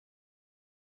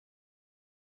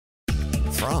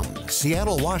From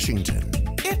Seattle, Washington,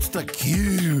 it's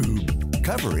theCUBE,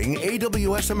 covering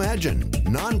AWS Imagine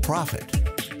Nonprofit.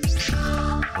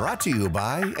 Brought to you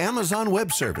by Amazon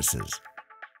Web Services.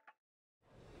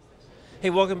 Hey,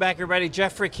 welcome back everybody.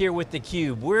 Jeff Frick here with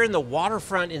theCUBE. We're in the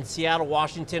waterfront in Seattle,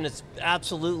 Washington. It's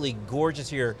absolutely gorgeous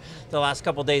here the last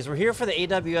couple days. We're here for the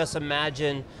AWS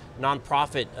Imagine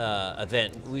Nonprofit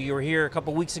event. We were here a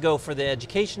couple weeks ago for the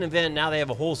education event. Now they have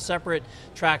a whole separate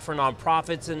track for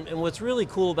nonprofits. And what's really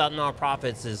cool about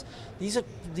nonprofits is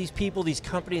these people, these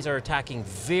companies are attacking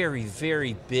very,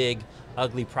 very big,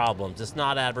 ugly problems. It's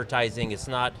not advertising, it's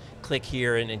not click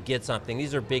here and get something.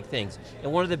 These are big things.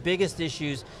 And one of the biggest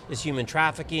issues is human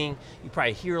trafficking. You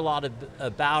probably hear a lot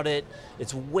about it.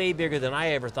 It's way bigger than I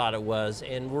ever thought it was,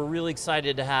 and we're really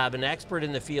excited to have an expert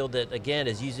in the field that, again,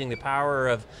 is using the power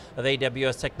of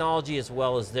AWS technology as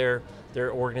well as their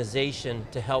organization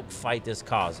to help fight this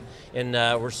cause. And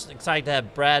we're excited to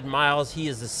have Brad Myles. He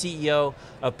is the CEO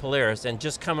of Polaris, and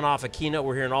just coming off a keynote,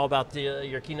 we're hearing all about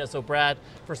your keynote. So Brad,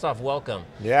 first off, welcome.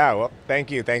 Yeah, well, thank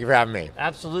you for having me.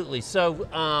 Absolutely. So,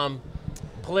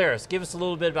 Polaris, give us a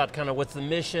little bit about kind of what's the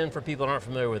mission for people that aren't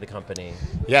familiar with the company.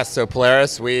 Yes, so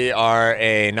Polaris, we are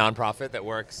a nonprofit that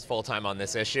works full-time on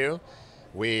this issue.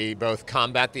 We both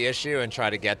combat the issue and try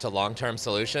to get to long-term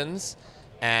solutions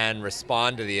and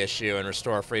respond to the issue and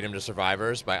restore freedom to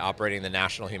survivors by operating the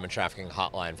National Human Trafficking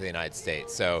Hotline for the United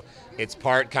States. So it's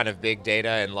part kind of big data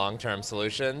and long-term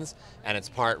solutions, and it's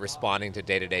part responding to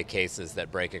day-to-day cases that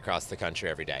break across the country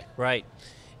every day. Right.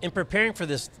 In preparing for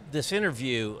this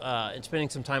interview and spending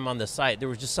some time on the site, there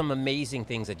was just some amazing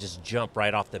things that just jump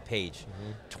right off the page.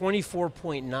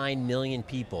 24.9 million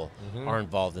people are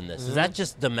involved in this. Is that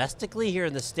just domestically here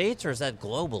in the States, or is that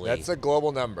globally? That's a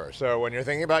global number. So when you're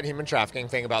thinking about human trafficking,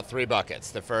 think about three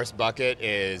buckets. The first bucket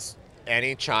is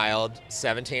any child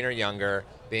 17 or younger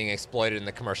being exploited in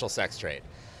the commercial sex trade.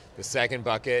 The second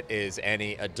bucket is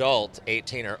any adult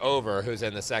 18 or over who's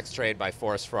in the sex trade by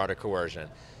force, fraud, or coercion.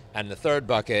 And the third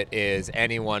bucket is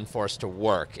anyone forced to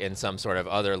work in some sort of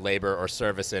other labor or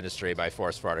service industry by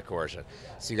force, fraud, or coercion.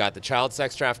 So you got the child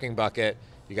sex trafficking bucket,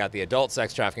 you got the adult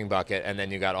sex trafficking bucket, and then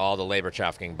you got all the labor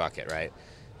trafficking bucket, right?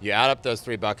 You add up those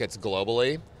three buckets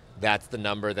globally, that's the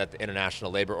number that the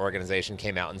International Labor Organization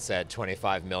came out and said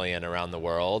 25 million around the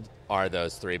world are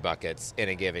those three buckets in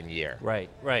a given year.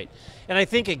 Right, right. And I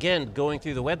think, again, going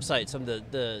through the website, some of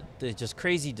the just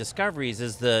crazy discoveries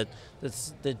is the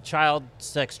child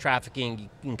sex trafficking, you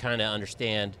can kind of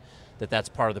understand that that's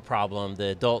part of the problem, the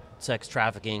adult sex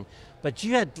trafficking, but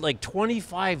you had like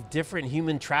 25 different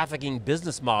human trafficking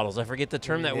business models, I forget the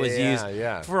term that was used,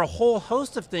 for a whole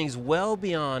host of things well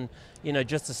beyond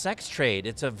just the sex trade.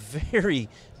 It's a very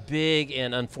big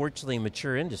and unfortunately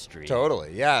mature industry.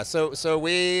 Totally, yeah. So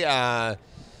the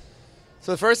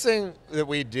first thing that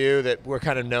we do that we're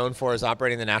kind of known for is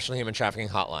operating the National Human Trafficking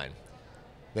Hotline.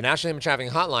 The National Human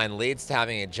Trafficking Hotline leads to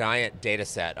having a giant data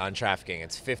set on trafficking.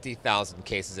 It's 50,000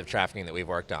 cases of trafficking that we've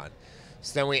worked on.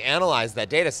 So then we analyzed that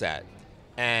data set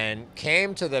and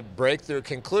came to the breakthrough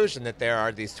conclusion that there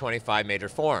are these 25 major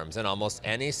forms, and almost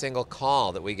any single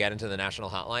call that we get into the National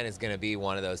Hotline is going to be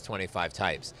one of those 25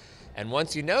 types. And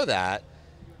once you know that,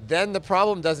 then the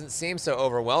problem doesn't seem so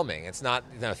overwhelming. It's not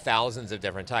thousands of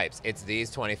different types. It's these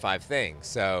 25 things.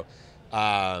 So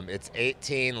it's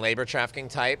 18 labor trafficking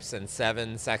types and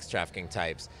 7 sex trafficking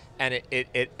types. And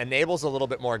it enables a little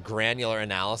bit more granular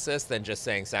analysis than just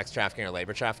saying sex trafficking or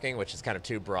labor trafficking, which is kind of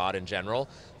too broad in general.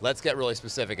 Let's get really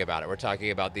specific about it. We're talking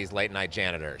about these late night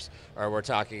janitors, or we're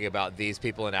talking about these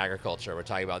people in agriculture, we're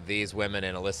talking about these women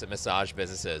in illicit massage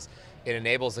businesses. It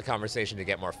enables the conversation to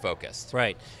get more focused.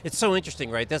 Right, it's so interesting,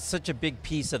 right? That's such a big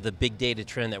piece of the big data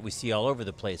trend that we see all over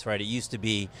the place, right? It used to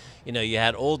be, you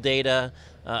had old data,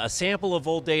 a sample of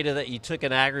old data that you took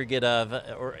an aggregate of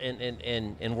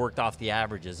and worked off the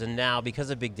averages. And now, because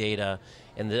of big data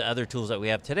and the other tools that we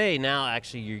have today, now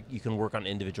actually you can work on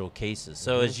individual cases.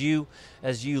 So as you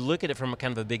look at it from a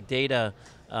kind of a big data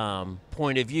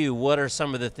point of view, what are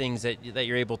some of the things that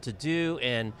you're able to do,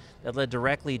 and that led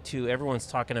directly to everyone's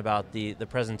talking about the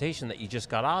presentation that you just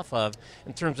got off of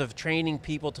in terms of training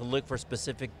people to look for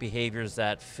specific behaviors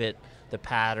that fit the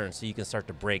pattern so you can start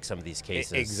to break some of these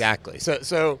cases. Exactly.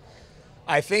 So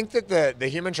I think that the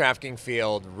human trafficking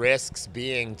field risks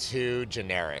being too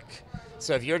generic.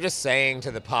 So if you're just saying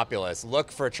to the populace,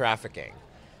 look for trafficking,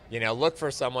 look for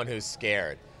someone who's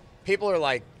scared, people are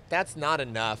like, that's not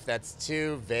enough, that's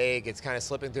too vague, it's kind of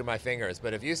slipping through my fingers.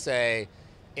 But if you say,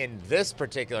 in this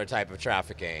particular type of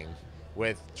trafficking,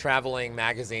 with traveling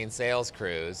magazine sales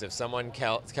crews, if someone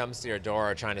comes to your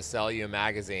door trying to sell you a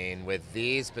magazine with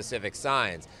these specific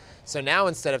signs, So now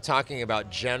instead of talking about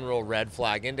general red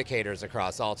flag indicators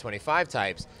across all 25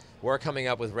 types, we're coming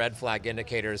up with red flag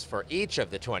indicators for each of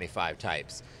the 25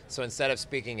 types. So instead of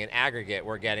speaking in aggregate,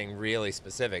 we're getting really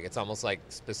specific. It's almost like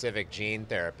specific gene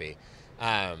therapy.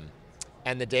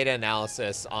 And the data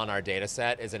analysis on our data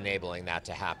set is enabling that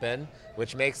to happen,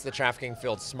 which makes the trafficking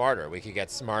field smarter. We could get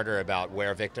smarter about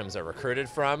where victims are recruited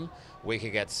from, we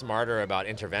could get smarter about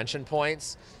intervention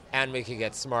points, and we could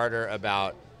get smarter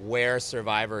about where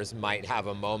survivors might have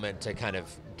a moment to kind of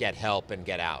get help and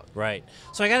get out. Right.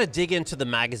 So I got to dig into the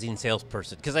magazine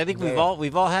salesperson, because I think we've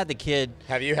all had the kid.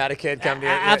 Have you had a kid come to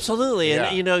you? Absolutely.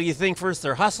 Yeah. And you think first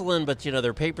they're hustling, but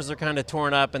their papers are kind of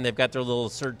torn up and they've got their little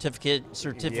certification.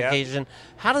 Yep.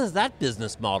 How does that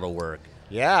business model work?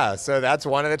 Yeah, so that's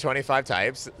one of the 25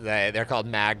 types. They're called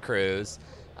mag crews.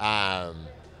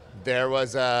 There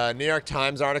was a New York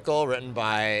Times article written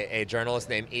by a journalist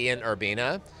named Ian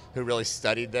Urbina who really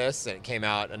studied this, and it came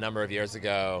out a number of years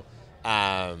ago.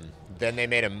 Then they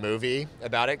made a movie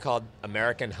about it called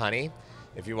American Honey,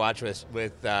 if you watch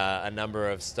with a number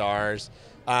of stars.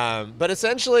 But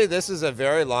essentially, this is a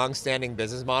very long-standing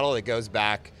business model that goes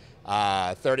back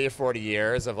 30 or 40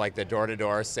 years of like the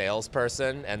door-to-door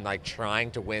salesperson and like trying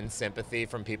to win sympathy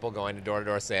from people going to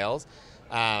door-to-door sales.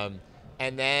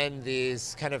 And then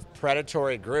these kind of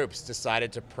predatory groups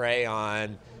decided to prey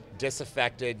on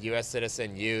disaffected U.S.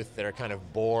 citizen youth that are kind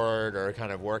of bored or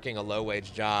kind of working a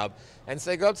low-wage job. And so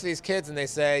they go up to these kids and they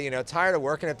say, tired of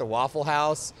working at the Waffle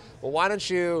House? Well, why don't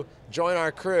you join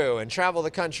our crew and travel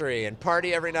the country and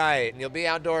party every night, and you'll be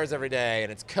outdoors every day,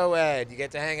 and it's co-ed, you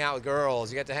get to hang out with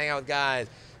girls, you get to hang out with guys,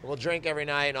 and we'll drink every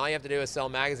night, and all you have to do is sell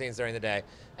magazines during the day.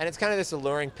 And it's kind of this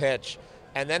alluring pitch.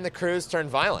 And then the crews turn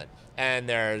violent. And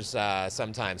there's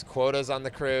sometimes quotas on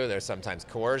the crew, there's sometimes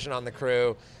coercion on the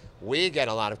crew. We get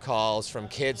a lot of calls from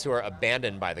kids who are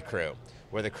abandoned by the crew,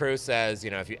 where the crew says,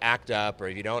 if you act up or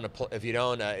if you don't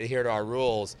adhere to our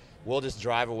rules, we'll just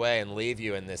drive away and leave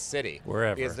you in this city.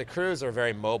 Wherever. Because the crews are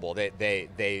very mobile.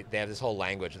 They have this whole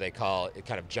language they call it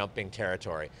kind of jumping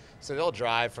territory. So they'll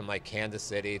drive from like Kansas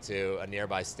City to a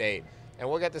nearby state. And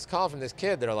we'll get this call from this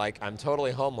kid that are like, I'm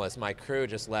totally homeless. My crew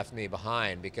just left me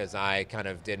behind because I kind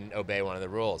of didn't obey one of the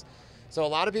rules. So a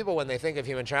lot of people, when they think of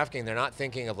human trafficking, they're not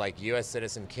thinking of like U.S.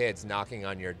 citizen kids knocking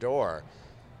on your door.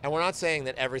 And we're not saying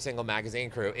that every single magazine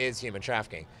crew is human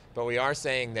trafficking, but we are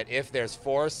saying that if there's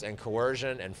force and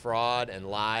coercion and fraud and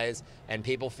lies and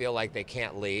people feel like they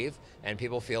can't leave and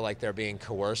people feel like they're being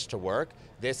coerced to work,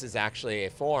 this is actually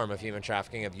a form of human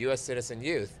trafficking of U.S. citizen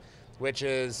youth, which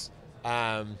is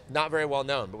not very well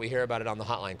known, but we hear about it on the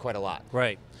hotline quite a lot.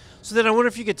 Right. So then I wonder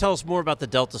if you could tell us more about the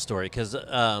Delta story, because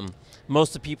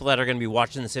most of the people that are going to be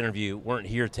watching this interview weren't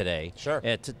here today. Sure.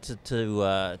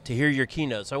 To hear your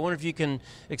keynote. So I wonder if you can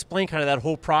explain kind of that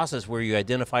whole process where you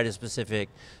identified a specific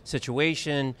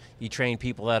situation, you train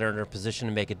people that are in a position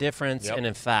to make a difference, Yep. and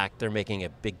in fact, they're making a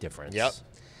big difference. Yep.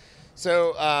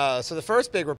 So the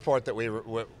first big report that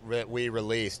we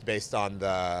released based on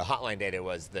the hotline data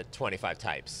was the 25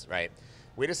 types, right?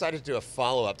 We decided to do a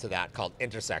follow-up to that called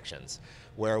Intersections,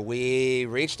 where we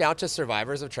reached out to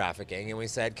survivors of trafficking and we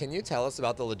said, can you tell us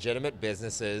about the legitimate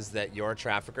businesses that your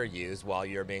trafficker used while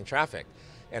you're being trafficked?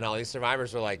 And all these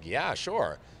survivors were like, yeah,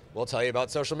 sure. We'll tell you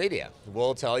about social media.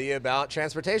 We'll tell you about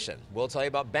transportation. We'll tell you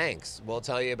about banks. We'll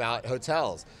tell you about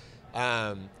hotels.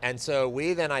 And so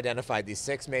we then identified these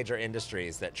 6 major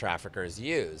industries that traffickers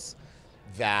use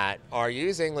that are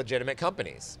using legitimate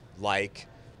companies, like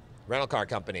rental car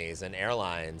companies and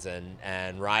airlines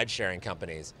and ride-sharing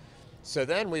companies. So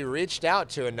then we reached out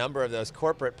to a number of those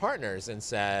corporate partners and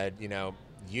said,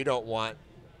 you don't want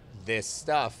this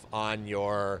stuff on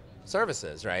your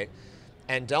services, right?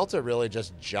 And Delta really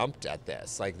just jumped at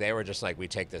this. Like, they were just like, we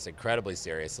take this incredibly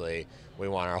seriously. We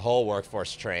want our whole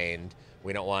workforce trained.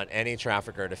 We don't want any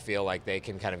trafficker to feel like they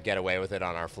can kind of get away with it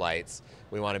on our flights.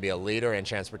 We want to be a leader in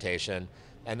transportation.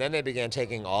 And then they began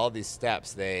taking all these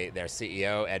steps. Their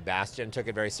CEO, Ed Bastian, took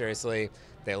it very seriously.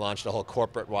 They launched a whole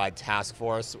corporate-wide task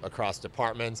force across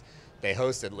departments. They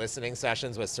hosted listening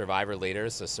sessions with survivor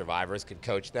leaders so survivors could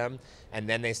coach them. And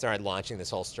then they started launching this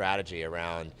whole strategy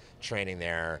around training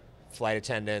their flight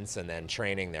attendants and then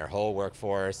training their whole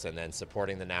workforce and then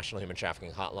supporting the National Human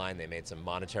Trafficking Hotline. They made some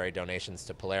monetary donations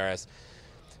to Polaris.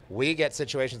 We get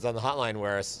situations on the hotline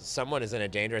where someone is in a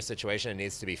dangerous situation and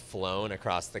needs to be flown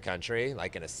across the country,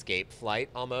 like an escape flight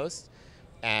almost.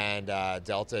 And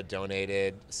Delta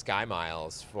donated Sky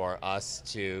Miles for us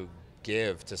to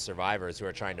give to survivors who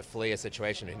are trying to flee a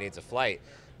situation who needs a flight.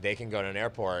 They can go to an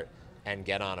airport and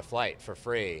get on a flight for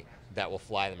free that will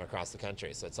fly them across the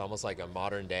country. So it's almost like a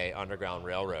modern day underground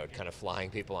railroad, kind of flying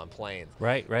people on planes.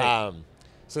 Right, right.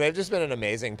 So they've just been an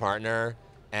amazing partner,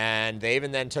 and they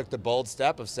even then took the bold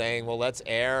step of saying, well, let's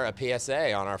air a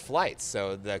PSA on our flights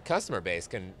so the customer base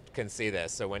can see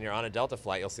this. So when you're on a Delta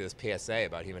flight, you'll see this PSA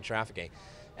about human trafficking,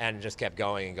 and it just kept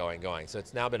going and going and going. So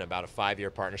it's now been about a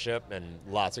 5-year partnership and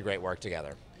lots of great work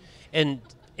together. And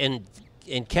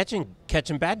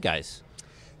catching bad guys.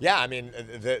 Yeah, I mean,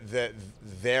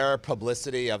 their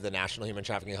publicity of the National Human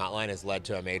Trafficking Hotline has led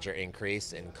to a major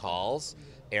increase in calls,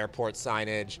 airport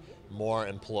signage, more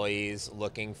employees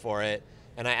looking for it.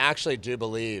 And I actually do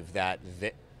believe that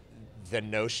the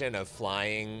notion of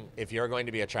flying, if you're going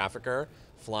to be a trafficker,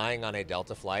 flying on a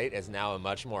Delta flight is now a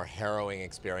much more harrowing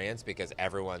experience because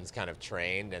everyone's kind of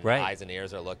trained and eyes and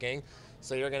ears are looking.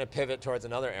 So you're going to pivot towards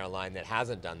another airline that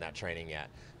hasn't done that training yet,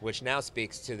 which now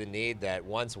speaks to the need that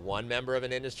once one member of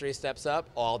an industry steps up,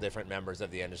 all different members of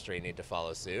the industry need to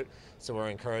follow suit. So we're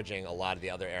encouraging a lot of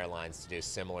the other airlines to do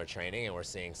similar training, and we're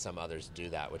seeing some others do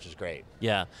that, which is great.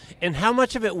 Yeah, and how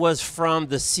much of it was from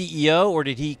the CEO, or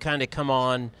did he kind of come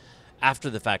on after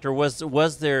the fact, or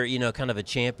was there, you know, kind of a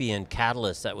champion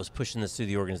catalyst that was pushing this through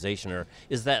the organization, or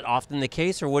is that often the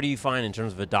case, or what do you find in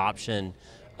terms of adoption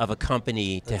of a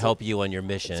company to help you on your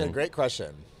mission? It's a great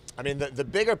question. I mean, the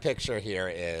bigger picture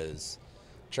here is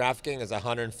trafficking is a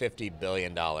 $150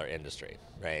 billion industry,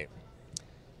 right?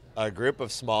 A group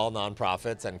of small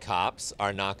nonprofits and cops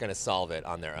are not going to solve it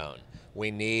on their own.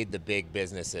 We need the big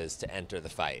businesses to enter the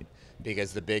fight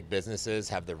because the big businesses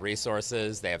have the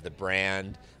resources, they have the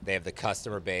brand, they have the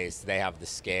customer base, they have the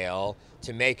scale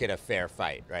to make it a fair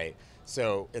fight, right?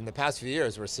 So in the past few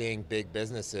years, we're seeing big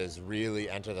businesses really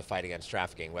enter the fight against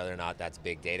trafficking, whether or not that's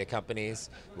big data companies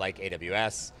like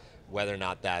AWS, whether or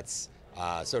not that's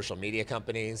social media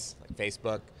companies like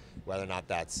Facebook, whether or not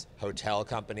that's hotel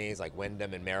companies like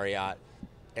Wyndham and Marriott,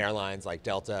 airlines like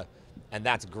Delta. And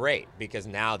that's great because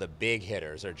now the big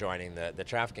hitters are joining the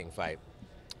trafficking fight.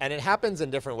 And it happens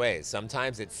in different ways.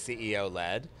 Sometimes it's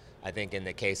CEO-led. I think in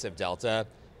the case of Delta,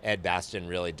 Ed Bastian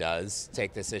really does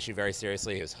take this issue very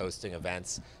seriously. He was hosting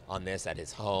events on this at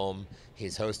his home.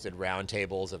 He's hosted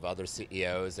roundtables of other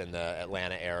CEOs in the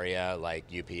Atlanta area like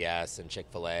UPS and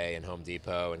Chick-fil-A and Home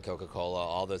Depot and Coca-Cola.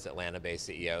 All those Atlanta-based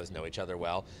CEOs know each other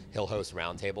well. He'll host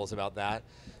roundtables about that.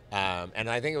 And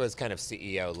I think it was kind of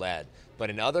CEO-led. But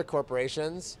in other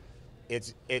corporations,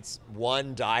 it's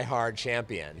one diehard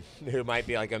champion who might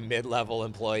be like a mid-level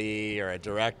employee or a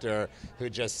director who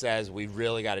just says, we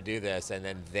really got to do this, and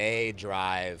then they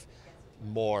drive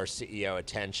more CEO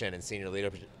attention and senior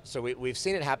leadership. So we've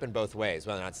seen it happen both ways,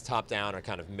 whether or not it's top-down or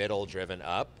kind of middle-driven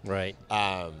up. Right.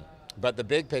 But the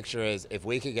big picture is if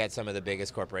we could get some of the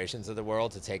biggest corporations of the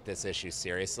world to take this issue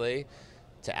seriously,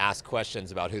 to ask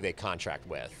questions about who they contract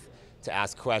with, to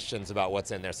ask questions about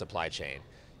what's in their supply chain,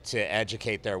 to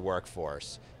educate their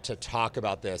workforce, to talk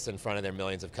about this in front of their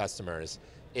millions of customers,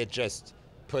 it just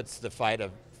puts the fight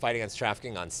against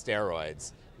trafficking on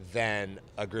steroids than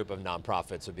a group of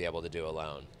nonprofits would be able to do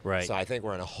alone. Right. So I think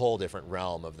we're in a whole different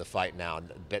realm of the fight now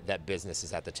that business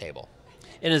is at the table.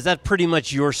 And is that pretty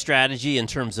much your strategy in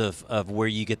terms of where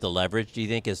you get the leverage, do you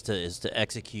think, is to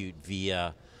execute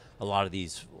via a lot of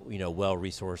these, you know,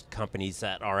 well-resourced companies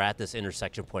that are at this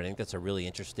intersection point? I think that's a really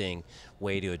interesting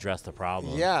way to address the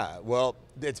problem. Yeah, well,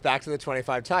 it's back to the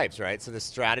 25 types, right? So the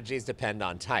strategies depend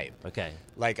on type. Okay.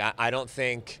 Like, I don't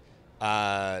think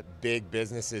big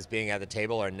businesses being at the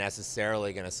table are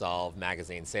necessarily going to solve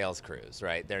magazine sales crews,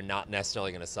 right? They're not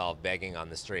necessarily going to solve begging on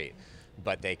the street,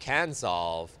 but they can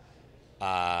solve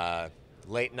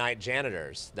late-night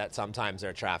janitors that sometimes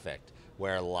are trafficked,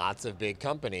 where lots of big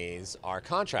companies are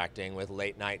contracting with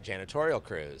late-night janitorial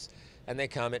crews. And they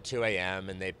come at 2 a.m.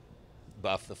 and they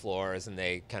buff the floors and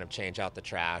they kind of change out the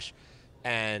trash.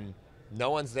 And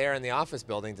no one's there in the office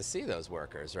building to see those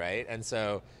workers, right? And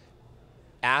so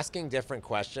asking different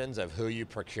questions of who you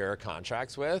procure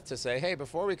contracts with to say, hey,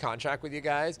 before we contract with you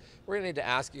guys, we're gonna need to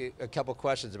ask you a couple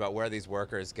questions about where these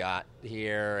workers got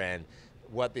here and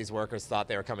what these workers thought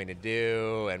they were coming to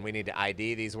do, and we need to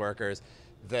ID these workers.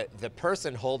 The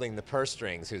person holding the purse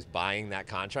strings who's buying that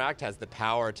contract has the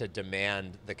power to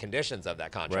demand the conditions of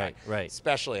that contract, right.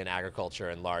 Especially in agriculture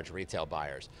and large retail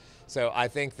buyers. So I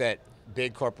think that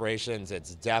big corporations,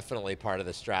 it's definitely part of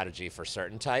the strategy for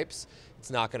certain types. It's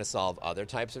not going to solve other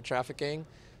types of trafficking.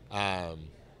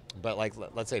 But like,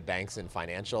 let's say banks and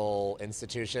financial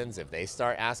institutions, if they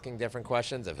start asking different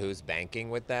questions of who's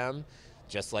banking with them,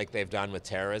 just like they've done with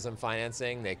terrorism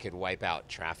financing, they could wipe out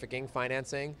trafficking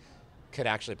financing, could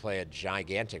actually play a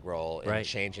gigantic role in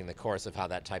changing the course of how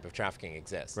that type of trafficking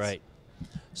exists. Right.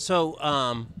 So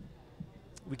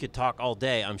we could talk all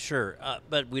day, I'm sure,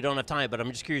 but we don't have time. But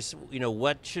I'm just curious, you know,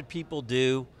 what should people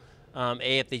do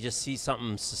if they just see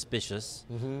something suspicious,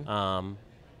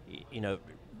 you know,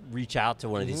 reach out to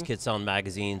one of these kids selling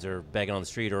magazines or begging on the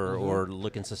street or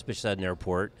looking suspicious at an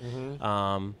airport.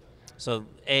 So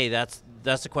A, that's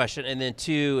the question. And then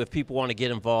two, if people want to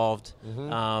get involved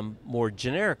more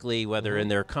generically, whether in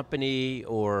their company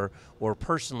or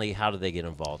personally, how do they get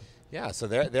involved? Yeah, so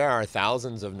there are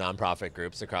thousands of nonprofit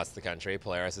groups across the country.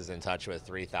 Polaris is in touch with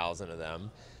 3,000 of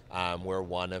them. We're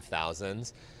one of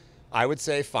thousands. I would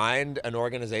say find an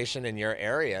organization in your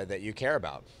area that you care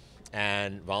about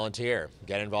and volunteer,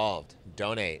 get involved,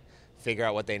 donate, figure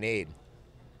out what they need.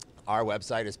 Our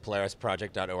website is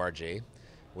polarisproject.org.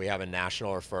 We have a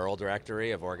national referral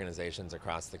directory of organizations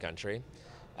across the country.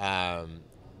 And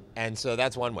so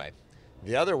that's one way.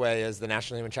 The other way is the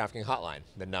National Human Trafficking Hotline,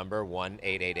 the number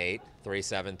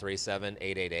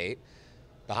 1-888-3737-888.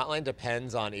 The hotline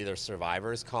depends on either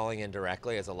survivors calling in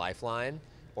directly as a lifeline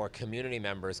or community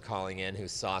members calling in who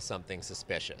saw something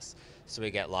suspicious. So we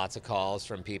get lots of calls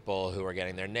from people who are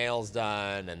getting their nails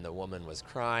done and the woman was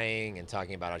crying and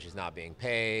talking about how she's not being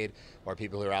paid, or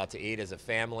people who are out to eat as a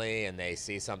family and they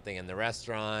see something in the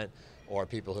restaurant, or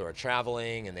people who are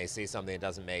traveling and they see something that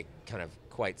doesn't make kind of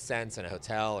quite sense in a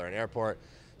hotel or an airport.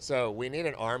 So we need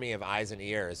an army of eyes and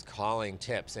ears calling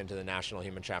tips into the National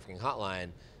Human Trafficking Hotline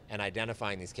and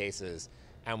identifying these cases,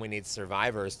 and we need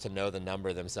survivors to know the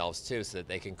number themselves too so that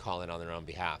they can call in on their own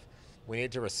behalf. We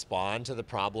need to respond to the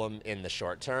problem in the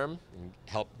short term and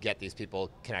help get these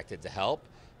people connected to help,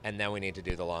 and then we need to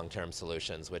do the long-term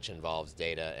solutions, which involves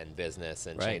data and business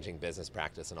and changing business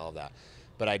practice and all of that.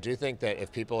 But I do think that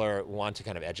if people want to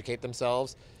kind of educate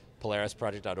themselves,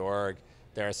 polarisproject.org,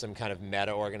 there are some kind of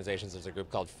meta organizations. There's a group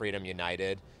called Freedom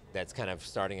United that's kind of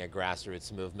starting a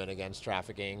grassroots movement against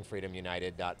trafficking,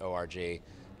 freedomunited.org.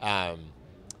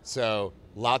 So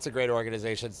lots of great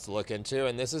organizations to look into,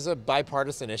 and this is a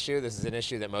bipartisan issue. This is an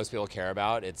issue that most people care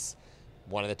about. It's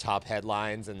one of the top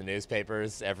headlines in the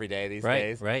newspapers every day these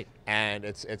days. Right. And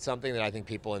it's something that I think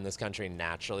people in this country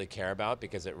naturally care about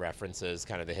because it references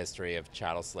kind of the history of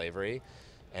chattel slavery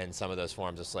and some of those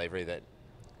forms of slavery that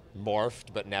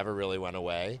morphed but never really went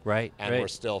away. And we're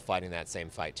still fighting that same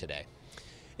fight today.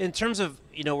 In terms of,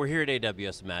 you know, we're here at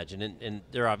AWS Imagine, and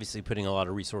they're obviously putting a lot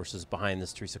of resources behind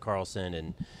this, Teresa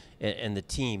Carlson and the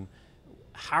team.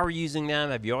 How are you using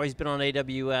them? Have you always been on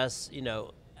AWS? You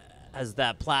know, has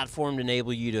that platform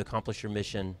enabled you to accomplish your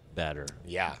mission better?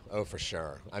 Yeah, for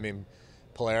sure. I mean,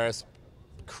 Polaris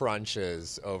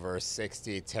crunches over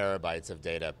 60 terabytes of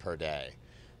data per day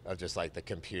of just like the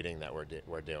computing that we're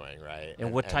doing, right?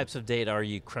 And what types of data are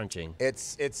you crunching?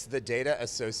 It's the data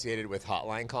associated with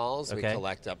hotline calls. We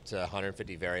collect up to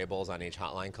 150 variables on each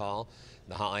hotline call.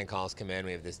 The hotline calls come in,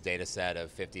 we have this data set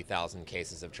of 50,000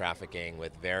 cases of trafficking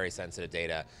with very sensitive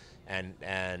data. And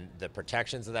the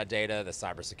protections of that data, the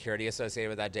cybersecurity associated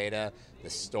with that data, the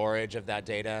storage of that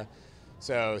data.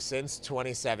 So since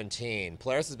 2017,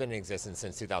 Polaris has been in existence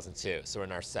since 2002, so we're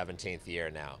in our 17th year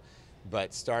now.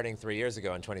 But starting 3 years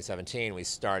ago in 2017, we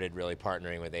started really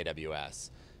partnering with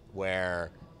AWS, where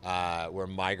we're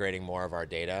migrating more of our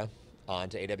data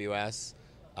onto AWS,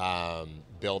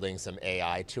 building some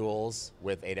AI tools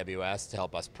with AWS to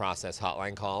help us process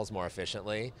hotline calls more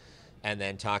efficiently, and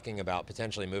then talking about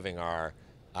potentially moving our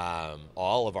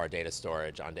all of our data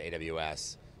storage onto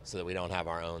AWS so that we don't have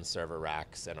our own server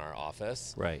racks in our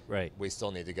office. Right. We still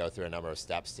need to go through a number of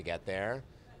steps to get there.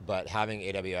 But having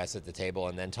AWS at the table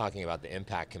and then talking about the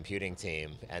impact computing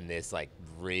team and this like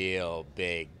real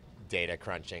big data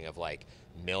crunching of like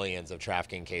millions of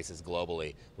trafficking cases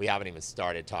globally, we haven't even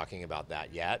started talking about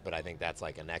that yet, but I think that's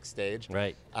like a next stage.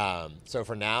 So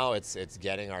for now, it's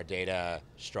getting our data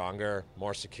stronger,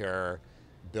 more secure,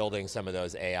 building some of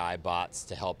those AI bots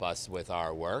to help us with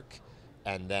our work,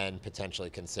 and then potentially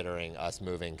considering us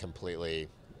moving completely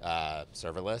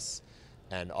serverless.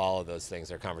 And all of those things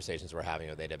are conversations we're having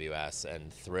with AWS,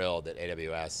 and thrilled that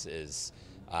AWS is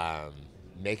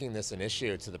making this an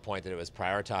issue to the point that it was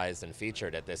prioritized and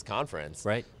featured at this conference,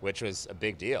 which was a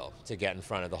big deal to get in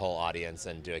front of the whole audience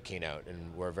and do a keynote,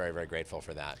 and we're very, very grateful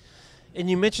for that. And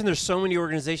you mentioned there's so many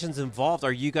organizations involved.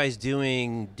 Are you guys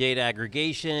doing data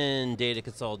aggregation, data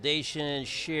consolidation,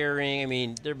 sharing? I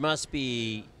mean, there must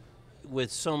be,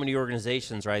 with so many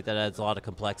organizations, right, that adds a lot of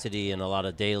complexity and a lot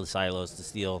of data silos, to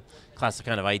steal classic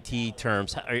kind of IT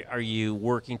terms. Are you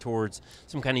working towards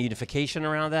some kind of unification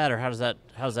around that, or how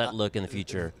does that look in the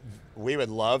future? We would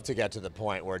love to get to the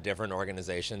point where different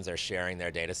organizations are sharing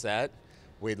their data set.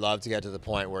 We'd love to get to the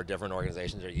point where different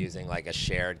organizations are using like a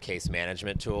shared case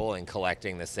management tool and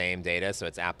collecting the same data so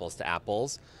it's apples to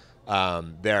apples.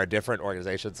 There are different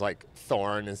organizations like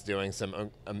Thorn is doing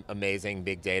some amazing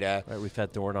big data. Right, we've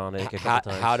had Thorn on it a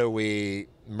couple times. How do we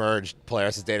merge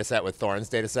Polaris' data set with Thorn's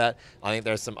data set? I think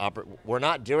there's some, we're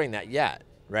not doing that yet,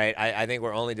 right? I think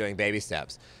we're only doing baby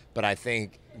steps, but I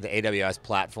think the AWS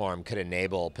platform could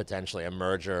enable potentially a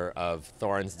merger of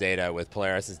Thorn's data with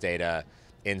Polaris' data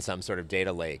in some sort of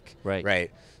data lake. Right.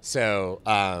 Right. So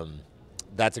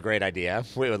that's a great idea.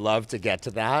 We would love to get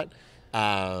to that.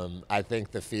 I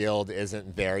think the field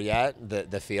isn't there yet.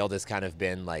 The field has kind of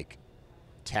been like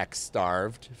tech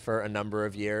starved for a number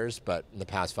of years, but in the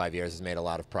past 5 years has made a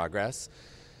lot of progress.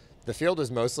 The field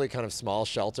is mostly kind of small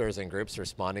shelters and groups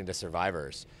responding to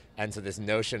survivors. And so this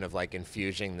notion of like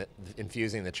infusing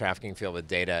the trafficking field with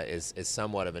data is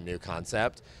somewhat of a new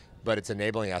concept, but it's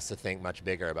enabling us to think much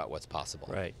bigger about what's possible.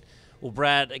 Right. Well,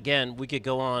 Brad, again, we could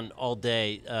go on all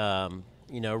day.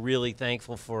 You know, really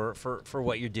thankful for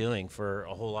what you're doing for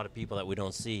a whole lot of people that we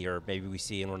don't see, or maybe we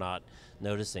see and we're not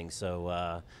noticing.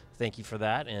 So thank you for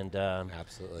that, and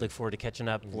absolutely look forward to catching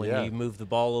up when you move the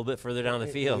ball a little bit further down the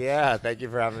field. Yeah, thank you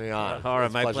for having me on. All right,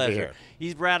 it's my pleasure. To be pleasure. here.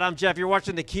 He's Brad, I'm Jeff. You're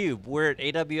watching theCUBE. We're at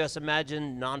AWS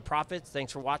Imagine Nonprofits.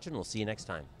 Thanks for watching. We'll see you next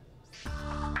time.